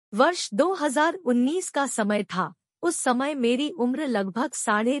वर्ष 2019 का समय था। उस समय मेरी उम्र लगभग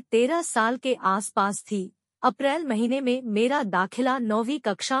 13.5 साल के आसपास थी। अप्रैल महीने में मेरा दाखिला 9वीं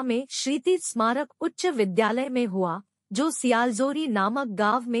कक्षा में श्रीति स्मारक उच्च विद्यालय में हुआ, जो सियालजोरी नामक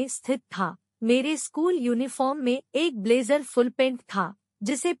गांव में स्थित था। मेरे स्कूल यूनिफॉर्म में एक ब्लेजर फुल पेंट था,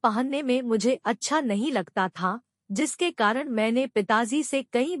 जिसे पहनने में मुझे अच्छा नहीं लगता था, जिसके कारण मैंने पिताजी से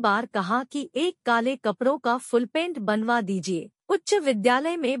कई बार कहा कि एक काले कपड़ों का फुल पेंट बनवा दीजिए। उच्च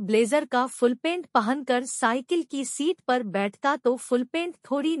विद्यालय में ब्लेजर का फुल पेंट पहनकर साइकिल की सीट पर बैठता तो फुल पेंट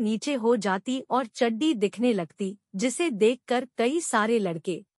थोड़ी नीचे हो जाती और चड्डी दिखने लगती, जिसे देखकर कई सारे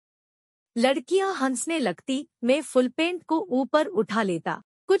लड़के लड़कियां हंसने लगती। मैं फुल पेंट को ऊपर उठा लेता।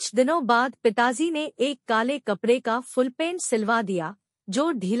 कुछ दिनों बाद पिताजी ने एक काले कपड़े का फुल पेंट सिलवा दिया,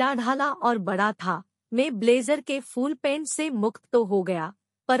 जो ढीला ढाला और बड़ा था। मैं ब्लेजर के फुल पेंट से मुक्त तो हो गया,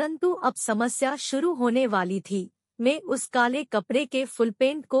 परंतु अब समस्या शुरू होने वाली थी। मैं उस काले कपड़े के फुल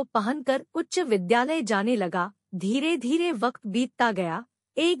पेंट को पहनकर उच्च विद्यालय जाने लगा। धीरे धीरे वक्त बीतता गया।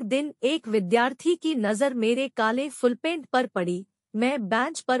 एक दिन एक विद्यार्थी की नज़र मेरे काले फुल पेंट पर पड़ी। मैं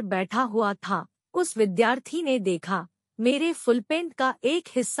बेंच पर बैठा हुआ था। उस विद्यार्थी ने देखा, मेरे फुल पेंट का एक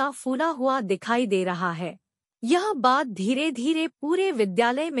हिस्सा फूला हुआ दिखाई दे रहा है। यह बात धीरे धीरे पूरे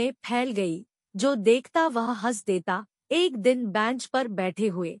विद्यालय में फैल गई। जो देखता वह हंस देता। एक दिन बेंच पर बैठे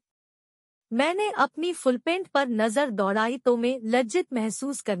हुए मैंने अपनी फुल पेंट पर नजर दौड़ाई तो मैं लज्जित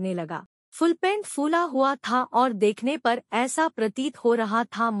महसूस करने लगा। फुल पेंट फूला हुआ था और देखने पर ऐसा प्रतीत हो रहा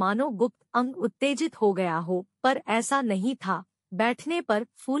था मानो गुप्त अंग उत्तेजित हो गया हो, पर ऐसा नहीं था। बैठने पर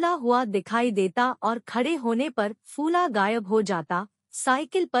फूला हुआ दिखाई देता और खड़े होने पर फूला गायब हो जाता।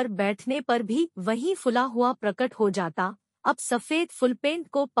 साइकिल पर बैठने पर भी वही फूला हुआ प्रकट हो जाता। अब सफेद फुल पेंट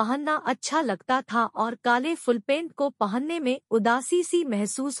को पहनना अच्छा लगता था और काले फुल पेंट को पहनने में उदासी सी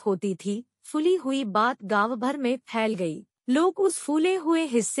महसूस होती थी। फूली हुई बात गांव भर में फैल गई। लोग उस फूले हुए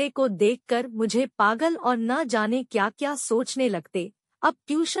हिस्से को देखकर मुझे पागल और न जाने क्या क्या सोचने लगते। अब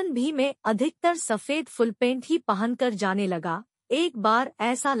ट्यूशन भी मैं अधिकतर सफेद फुल पेंट ही पहनकर जाने लगा। एक बार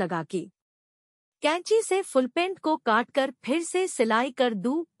ऐसा लगा कि कैंची से फुल पेंट को काटकर फिर से सिलाई कर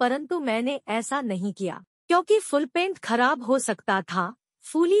दूं, परंतु मैंने ऐसा नहीं किया, क्योंकि फुल पेंट खराब हो सकता था।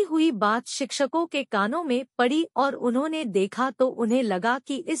 फूली हुई बात शिक्षकों के कानों में पड़ी और उन्होंने देखा तो उन्हें लगा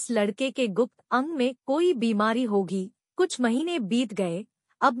कि इस लड़के के गुप्त अंग में कोई बीमारी होगी। कुछ महीने बीत गए।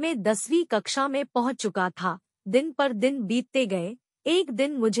 अब मैं 10वीं कक्षा में पहुंच चुका था। दिन पर दिन बीतते गए। एक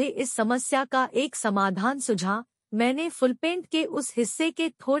दिन मुझे इस समस्या का एक समाधान सूझा। मैंने फुल पेंट के उस हिस्से के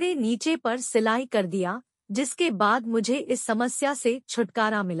थोड़े नीचे पर सिलाई कर दिया, जिसके बाद मुझे इस समस्या से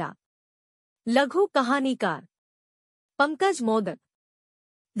छुटकारा मिला। लघु कहानीकार Pankaj modak.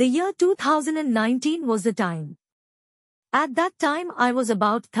 The year 2019 was the time. At that time I was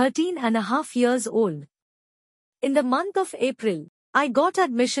about 13 and a half years old. In the month of April, I got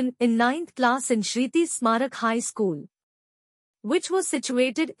admission in 9th class in Shriti Smarak High School, which was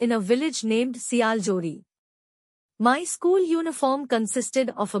situated in a village named Sialjori. My school uniform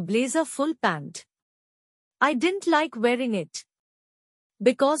consisted of a blazer full pant. I didn't like wearing it,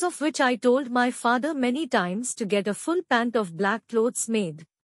 because of which I told my father many times to get a full pant of black clothes made.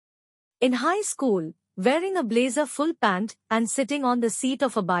 In high school, wearing a blazer full pant and sitting on the seat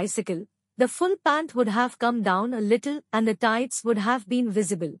of a bicycle, the full pant would have come down a little and the tights would have been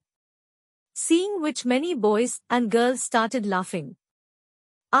visible. Seeing which many boys and girls started laughing.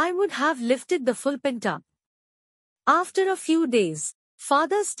 I would have lifted the full pant up. After a few days,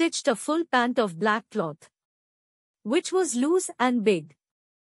 father stitched a full pant of black cloth, which was loose and big.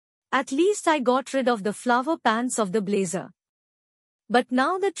 At least I got rid of the flower pants of the blazer. But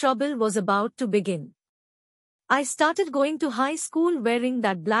now the trouble was about to begin. I started going to high school wearing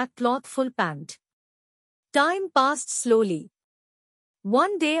that black cloth full pant. Time passed slowly.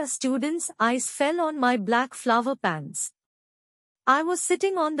 One day a student's eyes fell on my black flower pants. I was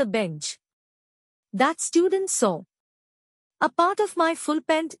sitting on the bench. That student saw. A part of my full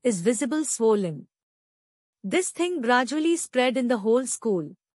pant is visible swollen. This thing gradually spread in the whole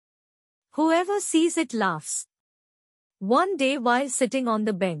school. Whoever sees it laughs. One day while sitting on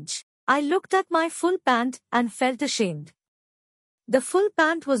the bench, I looked at my full pant and felt ashamed. The full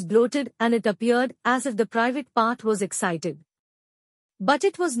pant was bloated and it appeared as if the private part was excited. But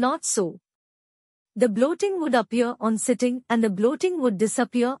it was not so. The bloating would appear on sitting and the bloating would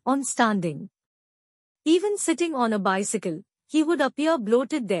disappear on standing. Even sitting on a bicycle, he would appear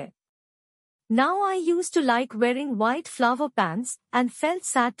bloated there. Now I used to like wearing white flower pants and felt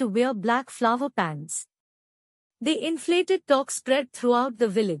sad to wear black flower pants. The inflated talk spread throughout the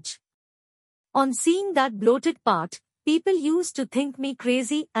village. On seeing that bloated part, people used to think me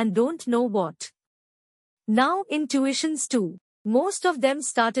crazy and don't know what. Now in tuitions too, Most of them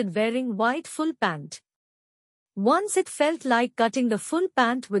started wearing white full pant. Once it felt like cutting the full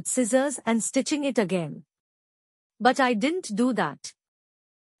pant with scissors and stitching it again. But I didn't do that.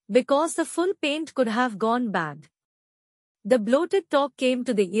 Because the full paint could have gone bad. The bloated talk came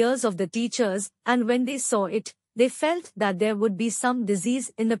to the ears of the teachers, and when they saw it, they felt that there would be some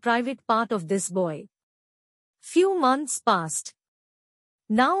disease in the private part of this boy. Few months passed.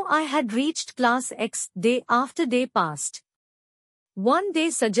 Now I had reached class X. Day after day passed. One day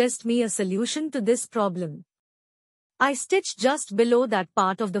suggest me a solution to this problem. I stitched just below that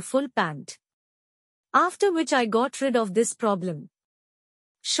part of the full pant. After which I got rid of this problem.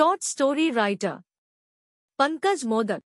 Short story writer Pankaj Modak.